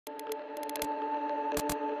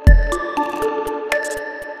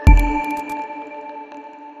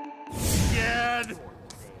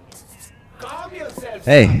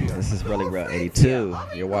Hey, this is Really Real 82.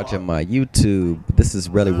 You're watching my YouTube. This is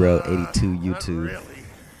Really Real 82 YouTube.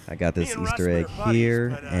 I got this Easter egg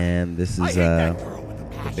here, and this is the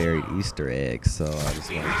buried Easter egg. So I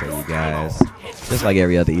just want to show you guys, just like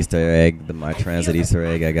every other Easter egg, my transit Easter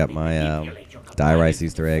egg. I got my Die Rice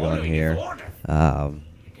Easter egg on here.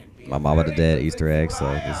 My Mama the Dead Easter egg.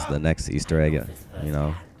 So this is the next Easter egg, you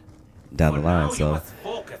know, down the line. So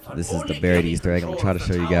this is the buried Easter egg. I'm gonna try to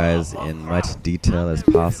show you guys in much detail as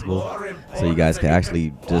possible, so you guys can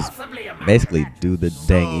actually just basically do the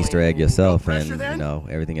dang Easter egg yourself, and you know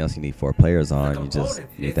everything else you need 4 players on. You just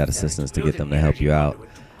need that assistance to get them to help you out.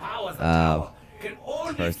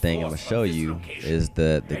 First thing I'm gonna show you is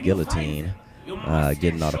the guillotine,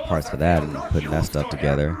 getting all the parts for that and putting that stuff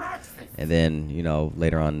together. And then, you know,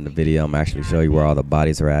 later on in the video, I'm actually show you where all the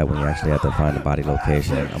bodies are at when you actually have to find the body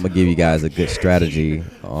location. I'm gonna give you guys a good strategy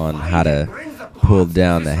on how to pull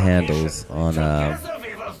down the handles on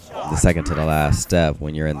the second to the last step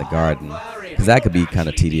when you're in the garden, because that could be kind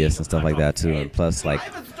of tedious and stuff like that too. And plus, like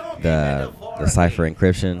the cipher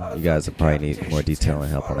encryption, you guys will probably need more detail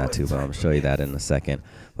and help on that too, but I'm gonna show you that in a second.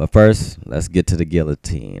 But first, let's get to the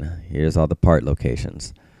guillotine. Here's all the part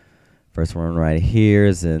locations. First one right here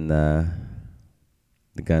is in the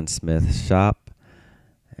gunsmith shop,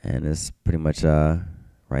 and it's pretty much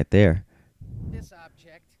right there. This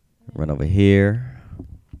object. Run over here,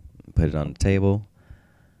 put it on the table.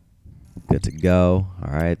 Good to go.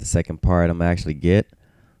 All right, the second part I'm actually get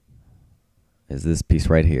is this piece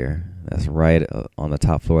right here. That's right on the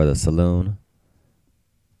top floor of the saloon.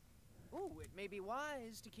 Ooh, it may be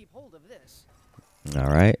wise to keep hold of this.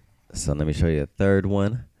 All right, so let me show you the third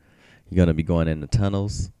one. You're going to be going in the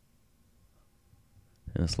tunnels.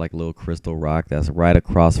 And it's like a little crystal rock that's right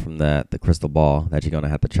across from the crystal ball that you're going to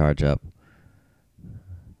have to charge up.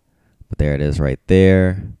 But there it is right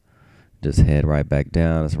there. Just head right back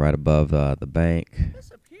down. It's right above the bank.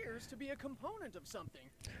 This appears to be a component of something.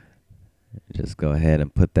 Just go ahead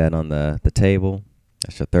and put that on the table.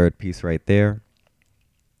 That's your third piece right there.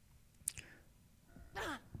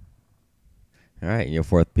 All right, your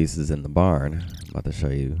fourth piece is in the barn. I'm about to show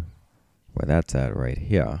you where that's at right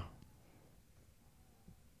here.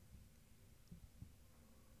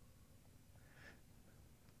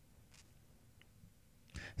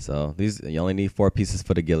 So you only need 4 pieces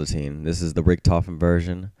for the guillotine. This is the Richtofen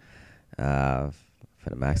version. For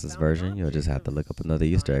the Maxis version, you'll just have to look up another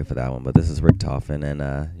Easter egg for that one. But this is Richtofen,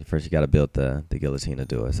 and first you got to build the guillotine to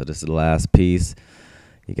do it. So this is the last piece.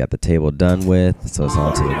 You got the table done with, so it's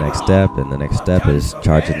on to the next step, and the next step is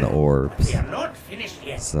charging the orbs.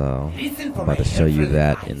 So I'm about to show you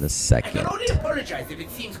that in a second.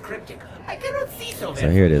 So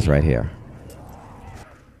here it is right here.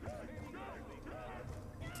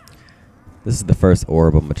 This is the first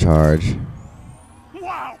orb I'm gonna charge.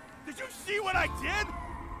 Wow! Did you see what I did?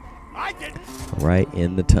 I didn't. Right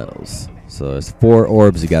in the tunnels. So there's 4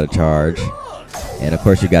 orbs you gotta charge. And of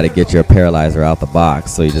course you gotta get your paralyzer out the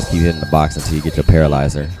box. So you just keep hitting the box until you get your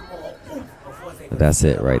paralyzer. But that's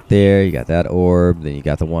it right there. You got that orb. Then you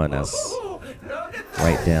got the one that's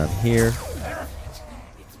right down here.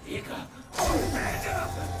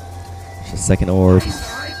 It's the second orb.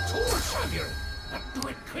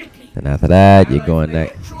 Then after that, you're going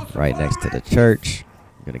right next to the church.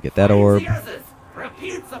 You're gonna get that orb.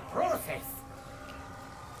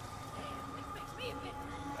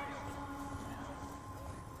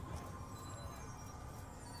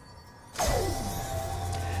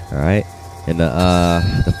 All right, and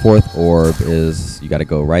the fourth orb is you got to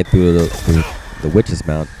go right through the witch's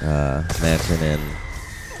mansion, and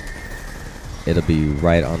it'll be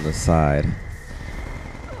right on the side.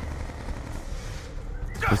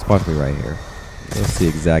 Just watch me right here. You'll see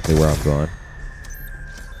exactly where I'm going.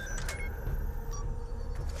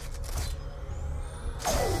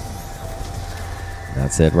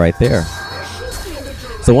 That's it right there.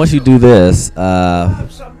 So once you do this,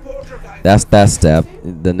 that's that step.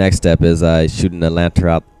 The next step is shooting the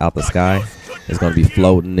lantern out the sky. It's going to be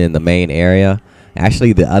floating in the main area.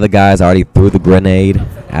 Actually, the other guys already threw the grenade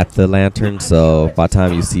at the lantern, so by the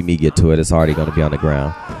time you see me get to it, it's already going to be on the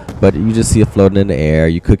ground. But you just see it floating in the air.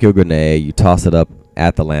 You cook your grenade, you toss it up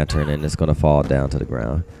at the lantern, and it's going to fall down to the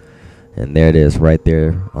ground. And there it is right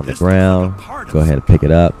there on the ground. Go ahead and pick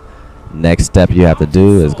it up. Next step you have to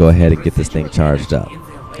do is go ahead and get this thing charged up.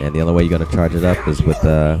 And the only way you're going to charge it up is with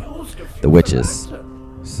the witches.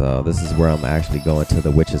 So this is where I'm actually going to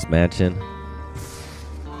the witches mansion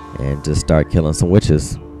and just start killing some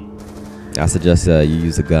witches. I suggest you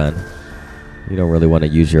use a gun. You don't really want to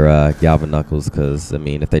use your galvan knuckles, because I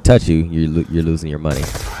mean if they touch you, you're losing your money.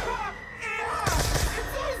 It's so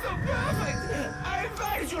perfect!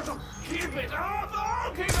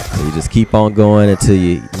 you just keep on going until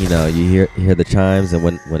you hear the chimes, and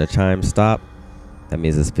when the chimes stop, that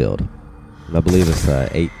means it's filled. And I believe it's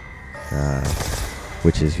 8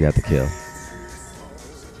 witches you have to kill.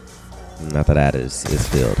 And after that is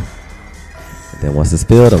filled. And then once it's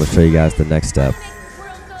filled, I'm gonna show you guys the next step.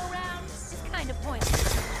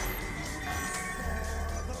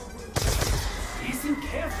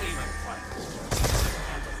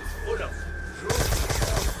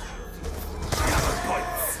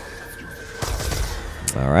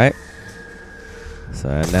 All right. So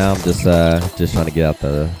now I'm just trying to get out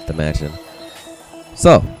the mansion.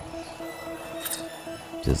 So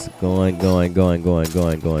just going.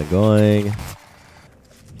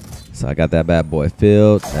 So I got that bad boy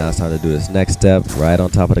filled. Now it's time to do this next step right on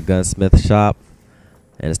top of the gunsmith shop,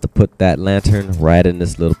 and it's to put that lantern right in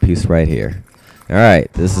this little piece right here. All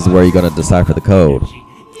right, this is where you're gonna decipher the code,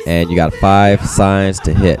 and you got 5 signs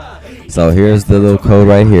to hit. So here's the little code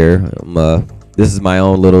right here. This is my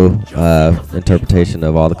own little interpretation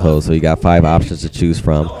of all the codes. So you got 5 options to choose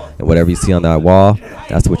from, and whatever you see on that wall,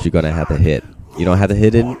 that's what you're gonna have to hit. You don't have to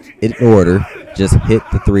hit it in order. Just hit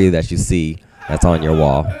the 3 that you see that's on your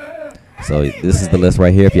wall. So this is the list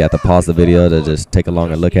right here. If you have to pause the video to just take a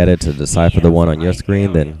longer look at it to decipher the one on your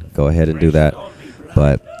screen, then go ahead and do that.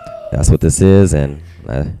 But that's what this is, and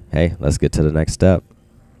hey, let's get to the next step.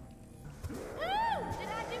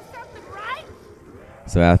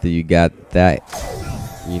 So after you got that,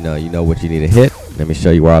 you know what you need to hit. Let me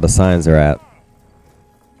show you where all the signs are at.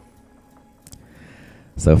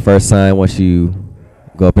 So first sign, once you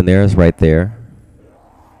go up in there, is right there.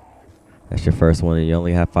 That's your first one, and you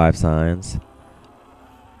only have 5 signs.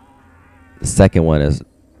 The second one is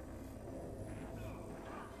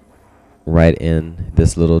right in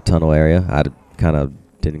this little tunnel area. I kind of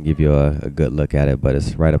didn't give you a good look at it, but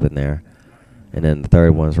it's right up in there. And then the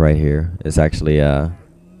third one's right here. It's actually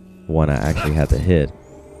one I actually had to hit.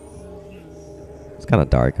 It's kind of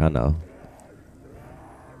dark, I know.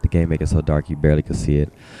 The game make it so dark you barely could see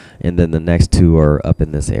it. And then the next 2 are up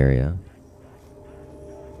in this area.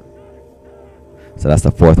 So that's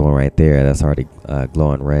the 4th one right there. That's already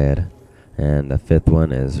glowing red. And the 5th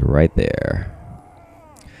one is right there.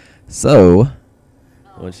 So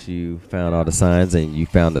once you found all the signs and you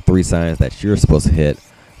found the 3 signs that you're supposed to hit,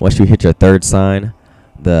 once you hit your 3rd sign,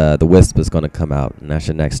 the wisp is going to come out, and that's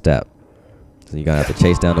your next step. So you're going to have to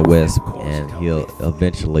chase down the wisp, and he'll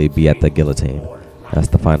eventually be at the guillotine. That's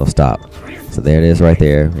the final stop. So there it is right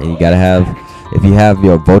there. And you got to have, if you have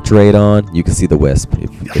your Voltrade on, you can see the wisp.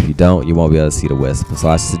 If you don't, you won't be able to see the wisp. So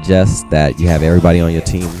I suggest that you have everybody on your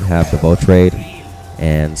team have the Voltrade,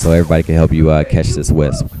 and so everybody can help you catch this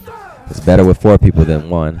wisp. It's better with 4 people than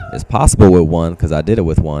 1. It's possible with 1, because I did it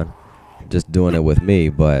with 1. Just doing it with me,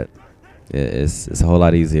 but it's a whole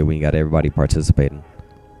lot easier when you got everybody participating.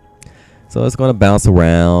 So it's going to bounce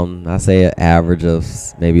around. I say an average of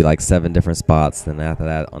maybe like 7 different spots. Then after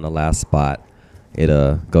that, on the last spot,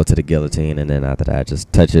 it'll go to the guillotine, and then after that,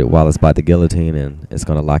 just touch it while it's by the guillotine, and it's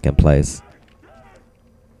going to lock in place.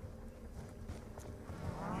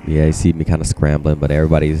 Yeah, you see me kind of scrambling, but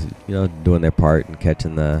everybody's doing their part and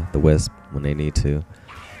catching the wisp when they need to.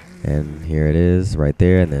 And here it is right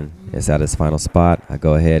there, and then it's at its final spot. I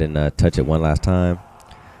go ahead and touch it one last time,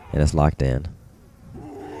 and it's locked in.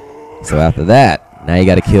 So after that, now you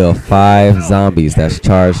got to kill 5 zombies that's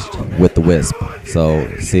charged with the wisp. So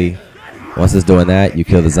see, once it's doing that, you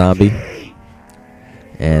kill the zombie,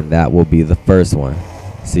 and that will be the first one.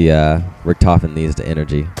 See, Richtofen needs the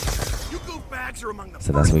energy,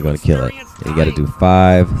 so that's when we're going to kill it. And you got to do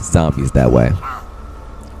 5 zombies that way.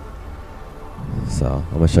 So I'm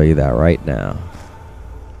going to show you that right now.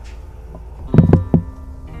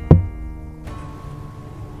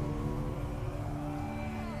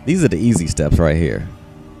 These are the easy steps right here.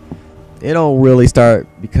 They don't really start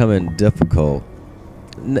becoming difficult.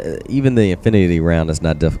 Even the infinity round is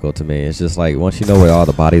not difficult to me. It's just like once you know where all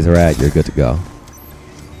the bodies are at, you're good to go.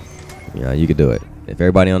 You can do it. If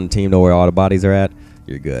everybody on the team know where all the bodies are at,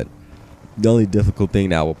 you're good. The only difficult thing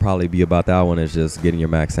that will probably be about that one is just getting your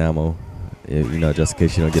max ammo. Just in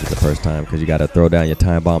case you don't get it the first time, because you got to throw down your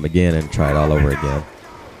time bomb again and try it all over again.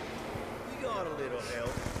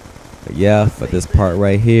 But yeah, for this part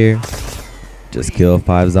right here, just kill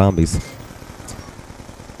 5 zombies,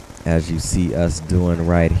 as you see us doing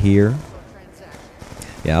right here.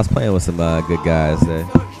 Yeah, I was playing with some good guys.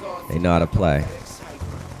 They know how to play,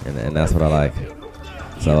 and that's what I like.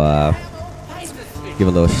 So give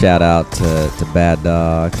a little shout out to Bad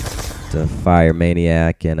Dog, to Fire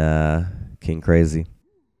Maniac, and King Crazy.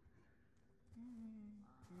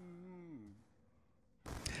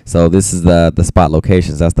 So this is the spot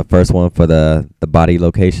locations. That's the first one for the body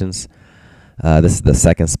locations. This is the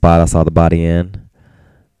second spot I saw the body in.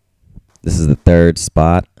 This is the third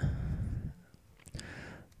spot.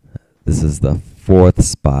 This is the fourth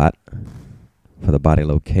spot for the body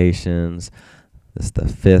locations. This is the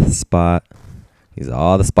fifth spot. These are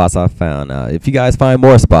all the spots I found. Now, if you guys find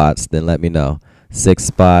more spots, then let me know. Sixth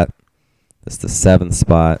spot. This is the seventh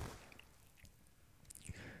spot.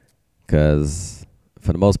 Because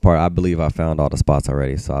for the most part, I believe I found all the spots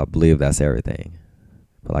already. So I believe that's everything.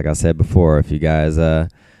 But like I said before, if you guys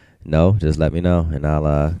know, just let me know, and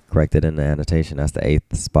I'll correct it in the annotation. That's the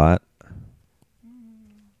eighth spot.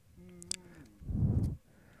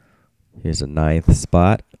 Here's the ninth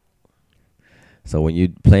spot. So when you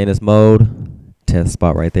play in this mode, 10th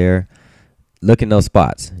spot right there, look in those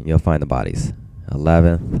spots, and you'll find the bodies.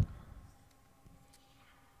 11th.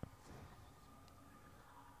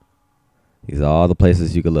 These are all the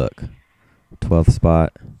places you could look. 12th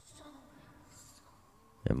spot.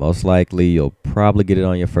 And most likely, you'll probably get it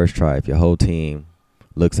on your first try if your whole team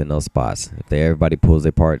looks in those spots. If everybody pulls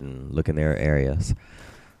their part and look in their areas.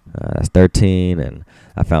 That's 13, and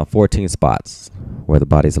I found 14 spots where the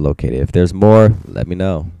bodies are located. If there's more, let me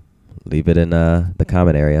know. Leave it in the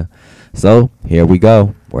comment area. So here we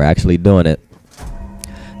go. We're actually doing it.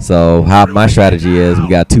 So how my strategy is, we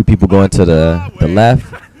got 2 people going to the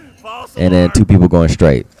left, and then 2 people going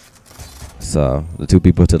straight. So the 2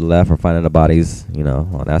 people to the left are finding the bodies, you know,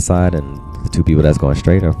 on that side, and the 2 people that's going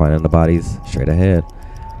straight are finding the bodies straight ahead.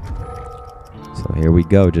 So here we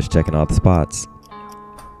go, just checking out the spots.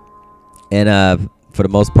 And for the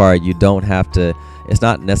most part, you don't have to. It's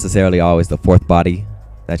not necessarily always the 4th body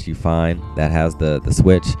that you find that has the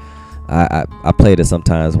switch. I played it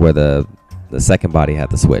sometimes where the 2nd body had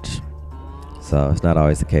the switch. So it's not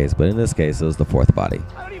always the case, but in this case, it was the 4th body,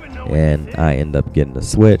 and I end up getting the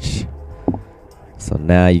switch. So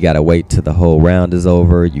now you gotta wait till the whole round is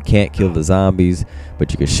over. You can't kill the zombies,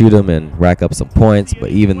 but you can shoot them and rack up some points.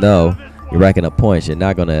 But even though you're racking up points, you're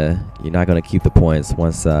not gonna keep the points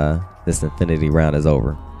once this infinity round is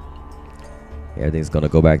over. Everything's gonna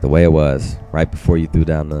go back the way it was right before you threw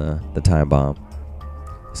down the time bomb.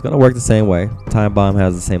 It's gonna work the same way. Time bomb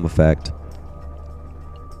has the same effect.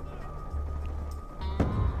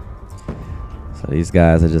 So these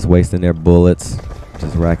guys are just wasting their bullets,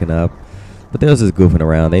 just racking up. But they was just goofing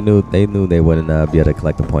around. They knew they wouldn't be able to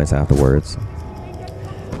collect the points afterwards.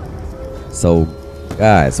 So,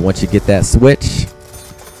 guys, once you get that switch,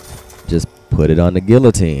 just put it on the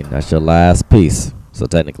guillotine. That's your last piece. So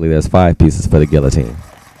technically, there's 5 pieces for the guillotine,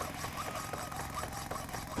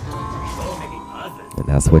 and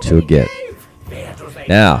that's what you'll get.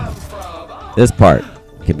 Now, this part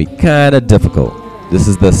can be kind of difficult. This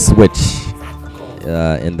is the switch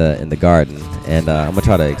in the garden. And I'm gonna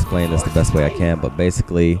try to explain this the best way I can, but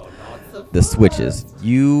basically the switches,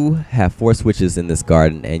 you have 4 switches in this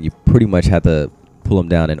garden, and you pretty much have to pull them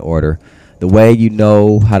down in order. The way you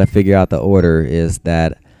know how to figure out the order is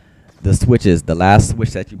that the switches, the last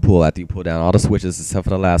switch that you pull after you pull down all the switches except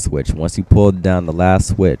for the last switch, once you pull down the last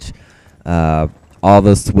switch, all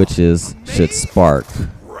the switches should spark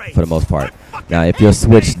for the most part. Now if your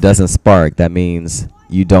switch doesn't spark, that means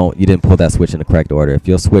you didn't pull that switch in the correct order. If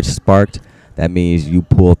your switch sparked, that means you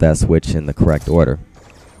pulled that switch in the correct order.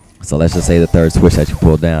 So let's just say the 3rd switch that you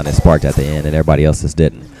pulled down is sparked at the end and everybody else's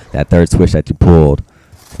didn't. That 3rd switch that you pulled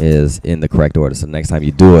is in the correct order. So next time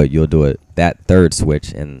you do it, you'll do it that 3rd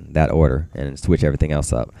switch in that order and switch everything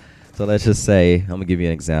else up. So let's just say, I'm gonna give you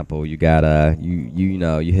an example. You got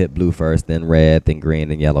you hit blue first, then red, then green,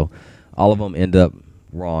 then yellow. All of them end up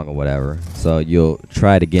wrong or whatever. So you'll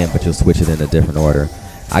try it again, but you'll switch it in a different order.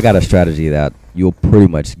 I got a strategy that you'll pretty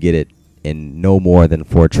much get it in no more than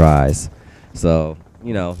 4 tries. So,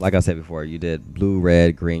 you know, like I said before, you did blue,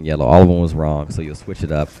 red, green, yellow. All of them was wrong, so you'll switch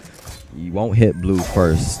it up. You won't hit blue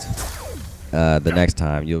first the next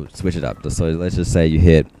time. You'll switch it up. So let's just say you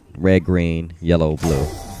hit red, green, yellow, blue,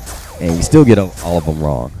 and you still get all of them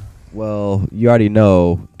wrong. Well, you already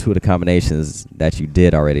know 2 of the combinations that you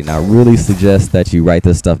did already. Now, I really suggest that you write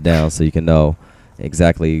this stuff down so you can know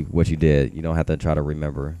exactly what you did. You don't have to try to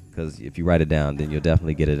remember, because if you write it down, then you'll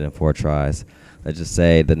definitely get it in 4 tries. Let's just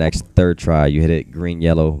say the next 3rd try, you hit it green,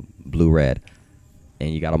 yellow, blue, red,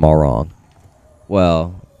 and you got them all wrong.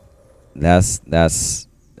 Well, that's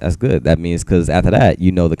good. That means, because after that,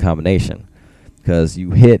 you know the combination, because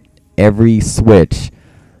you hit every switch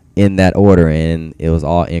in that order and it was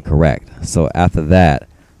all incorrect. So after that,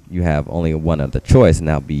 you have only one other choice, and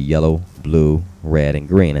that'll be yellow, blue, red, and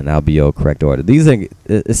green, and that'll be your correct order.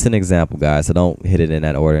 It's an example, guys, so don't hit it in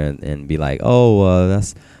that order and be like, oh,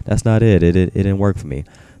 that's not it. It didn't work for me.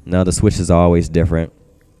 Now the switches are always different,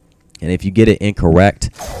 and if you get it incorrect,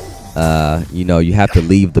 you know, you have to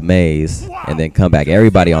leave the maze and then come back.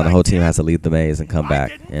 Everybody on the whole team has to leave the maze and come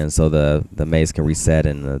back, and so the maze can reset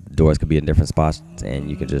and the doors could be in different spots, and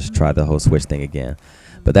you can just try the whole switch thing again.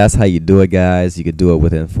 But that's how you do it, guys. You could do it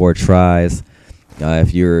within 4 tries.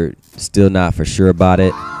 If you're still not for sure about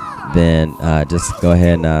it, then just go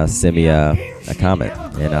ahead and send me a comment,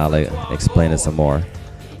 and I'll explain it some more.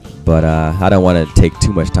 But I don't want to take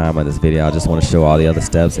too much time on this video. I just want to show all the other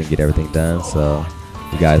steps and get everything done, so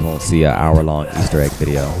you guys won't see an hour-long Easter egg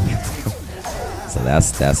video. So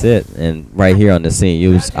that's it. And right here on the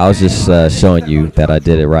scene, I was just showing you that I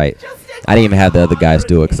did it right. I didn't even have the other guys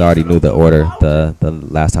do it because I already knew the order the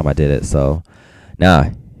last time I did it. So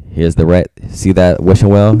now here's the red. See that wishing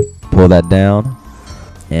well? Pull that down,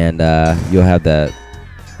 and you'll have that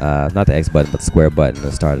not the X button but the square button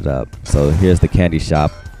to start it up. So here's the candy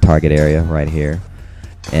shop target area right here,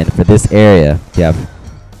 and for this area you have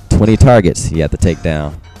 20 targets you have to take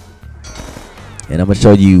down, and I'm gonna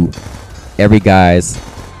show you every guy's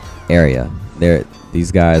area.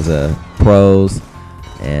 These guys are pros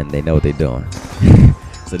and they know what they're doing.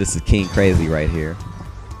 So this is King Crazy right here,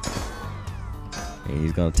 and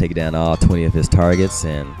he's gonna take down all 20 of his targets,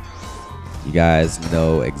 and you guys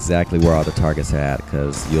know exactly where all the targets are at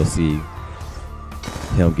because you'll see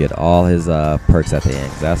him get all his perks at the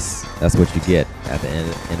end. That's what you get at the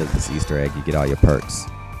end of this Easter egg. You get all your perks.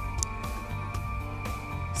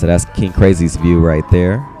 So that's King Crazy's view right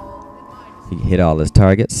there. He hit all his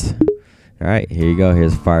targets. All right, here you go.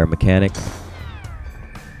 Here's Fire Mechanic,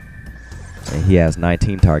 and he has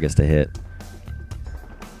 19 targets to hit.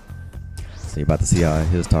 So you're about to see all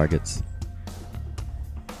his targets.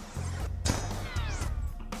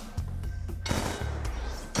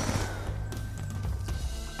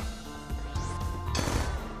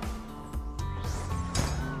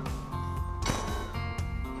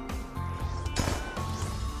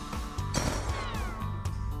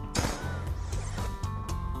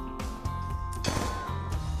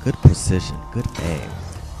 Good precision, good aim.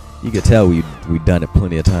 You can tell we've done it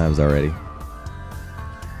plenty of times already.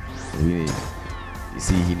 You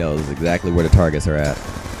see, he knows exactly where the targets are at.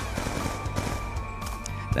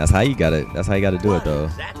 That's how you gotta do it though.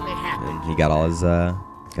 And he got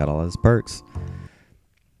all his perks.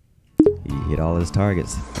 He hit all his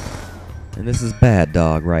targets. And this is Bad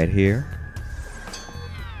Dog right here.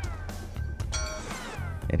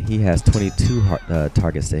 And he has 22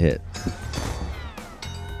 targets to hit.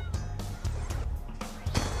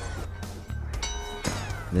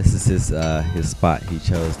 This is his spot he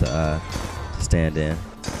chose to stand in.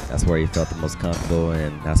 That's where he felt the most comfortable,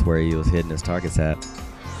 and that's where he was hitting his targets at.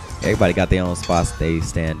 Everybody got their own spots they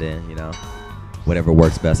stand in, you know, whatever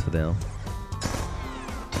works best for them.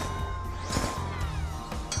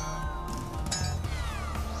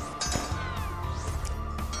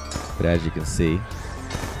 But as you can see,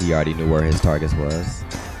 he already knew where his targets was,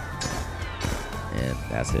 and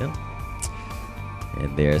that's him.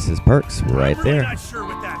 And there's his perks right there.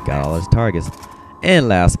 Got all his targets. And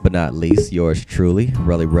last but not least, yours truly,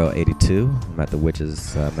 Rolly Row 82. I'm at the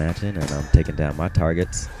Witches Mansion, and I'm taking down my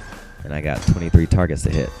targets. And I got 23 targets to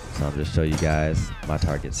hit. So I'm just show you guys my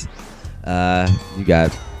targets. You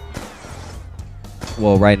got,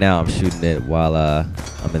 well, right now I'm shooting it while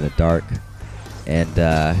I'm in the dark. And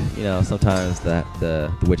you know, sometimes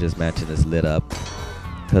the Witches Mansion is lit up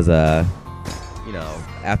because you know,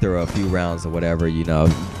 after a few rounds or whatever, you know,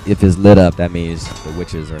 if it's lit up, that means the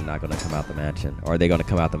witches are not going to come out the mansion, or they're going to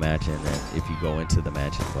come out the mansion if you go into the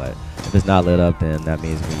mansion. But if it's not lit up, then that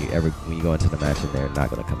means when you go into the mansion, they're not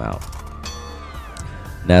going to come out.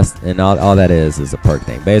 And all that is a perk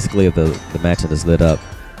thing. Basically, if the mansion is lit up,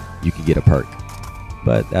 you can get a perk.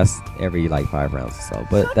 But that's every like 5 rounds or so.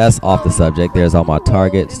 But that's off the subject. There's all my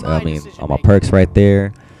targets. I mean, all my perks right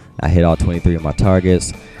there. I hit all 23 of my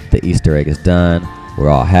targets. The Easter egg is done. We're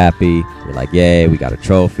all happy. We're like, yay, we got a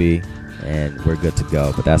trophy, and we're good to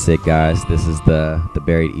go. But that's it, guys. This is the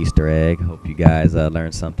buried Easter egg. Hope you guys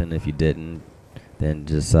learned something. If you didn't, then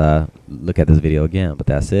just look at this video again. But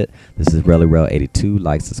that's it. This is Rolly Row 82.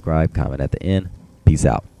 Like, subscribe, comment at the end. Peace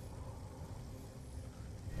out.